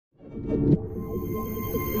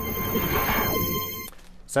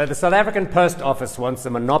So the South African Post Office wants a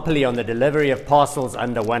monopoly on the delivery of parcels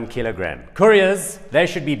under 1 kilogram. Couriers, they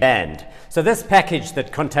should be banned. So this package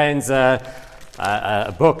that contains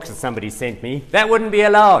a book that somebody sent me, that wouldn't be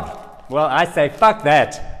allowed. Well, I say, fuck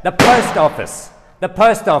that. The Post Office. The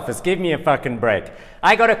Post Office, give me a fucking break.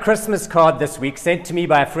 I got a Christmas card this week sent to me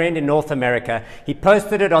by a friend in North America. He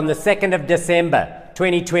posted it on the 2nd of December,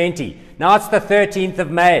 2020. Now it's the 13th of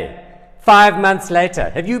May, 5 months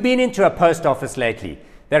later. Have you been into a post office lately?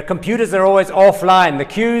 Their computers are always offline. The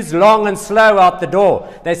queue's long and slow out the door.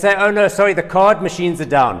 They say, oh no, sorry, the card machines are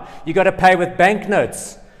down. You got to pay with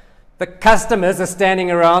banknotes. The customers are standing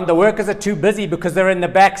around. The workers are too busy because they're in the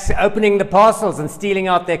backs opening the parcels and stealing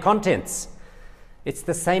out their contents. It's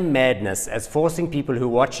the same madness as forcing people who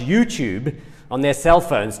watch YouTube on their cell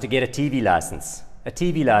phones to get a TV license. A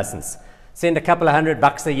TV license. Send a couple of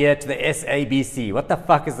 $100 a year to the SABC. What the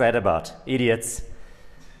fuck is that about? Idiots.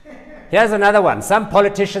 Here's another one. Some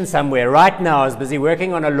politician somewhere right now is busy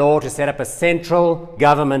working on a law to set up a central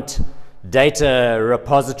government data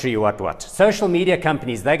repository, what. Social media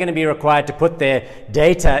companies, they're going to be required to put their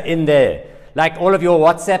data in there. Like all of your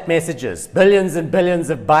WhatsApp messages, billions and billions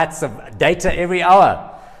of bytes of data every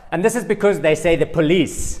hour. And this is because they say the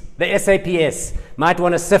police, the SAPS, might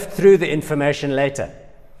want to sift through the information later.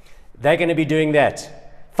 They're going to be doing that.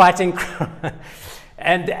 Fighting crime.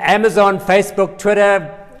 And Amazon, Facebook,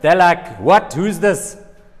 Twitter, they're like, what? Who's this?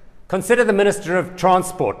 Consider the Minister of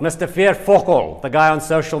Transport, Mr. Veer Fokol, the guy on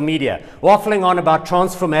social media, waffling on about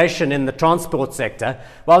transformation in the transport sector,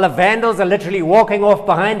 while the vandals are literally walking off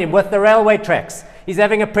behind him with the railway tracks. He's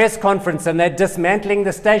having a press conference and they're dismantling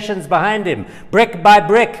the stations behind him, brick by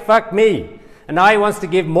brick. Fuck me. And now he wants to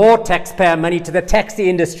give more taxpayer money to the taxi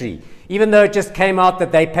industry, even though it just came out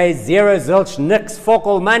that they pay zero zilch nix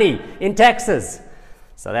Fokol money in taxes.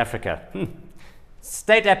 South Africa.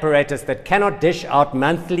 State apparatus that cannot dish out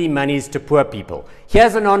monthly monies to poor people.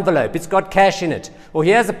 Here's an envelope, it's got cash in it. Or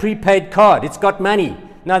here's a prepaid card, it's got money.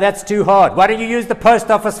 No, that's too hard. Why don't you use the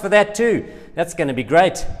post office for that too? That's going to be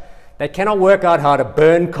great. They cannot work out how to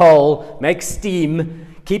burn coal, make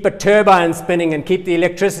steam, keep a turbine spinning and keep the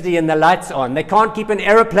electricity and the lights on. They can't keep an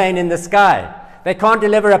aeroplane in the sky. They can't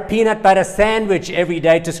deliver a peanut butter sandwich every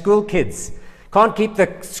day to school kids. Can't keep the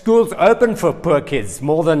schools open for poor kids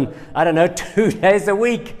more than, I don't know, 2 days a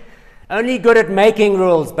week. Only good at making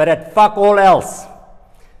rules, but at fuck all else.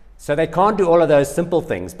 So they can't do all of those simple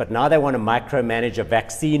things, but now they want to micromanage a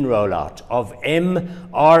vaccine rollout of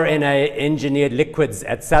mRNA engineered liquids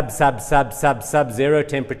at sub-zero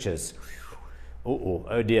temperatures.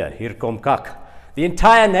 Oh dear, here kom kak. The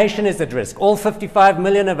entire nation is at risk, all 55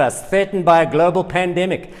 million of us threatened by a global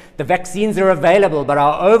pandemic. The vaccines are available, but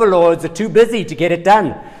our overlords are too busy to get it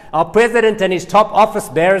done. Our president and his top office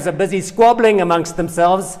bearers are busy squabbling amongst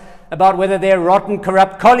themselves about whether their rotten,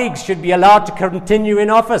 corrupt colleagues should be allowed to continue in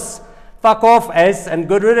office. Fuck off, Ace, and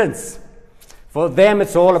good riddance. For them,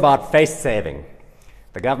 it's all about face saving.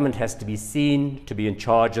 The government has to be seen to be in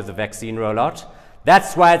charge of the vaccine rollout.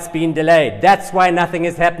 That's why it's been delayed. That's why nothing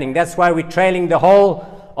is happening. That's why we're trailing the whole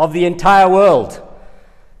of the entire world.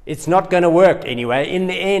 It's not going to work anyway. In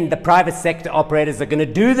the end, the private sector operators are going to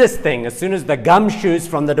do this thing as soon as the gumshoes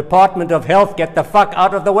from the Department of Health get the fuck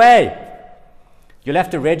out of the way. You'll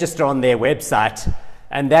have to register on their website,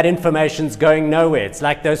 and that information's going nowhere. It's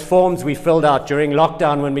like those forms we filled out during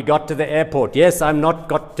lockdown when we got to the airport. Yes, I'm not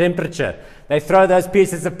got temperature. They throw those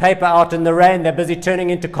pieces of paper out in the rain. They're busy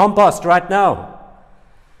turning into compost right now.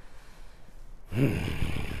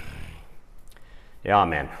 Yeah,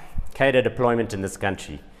 man. Cadre deployment in this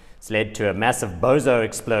country has led to a massive bozo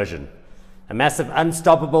explosion, a massive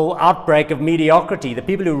unstoppable outbreak of mediocrity. The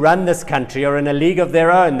people who run this country are in a league of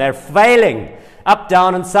their own. They're failing up,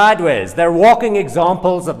 down, and sideways. They're walking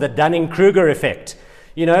examples of the Dunning-Kruger effect.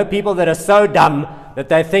 You know, people that are so dumb that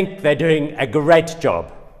they think they're doing a great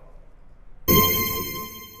job.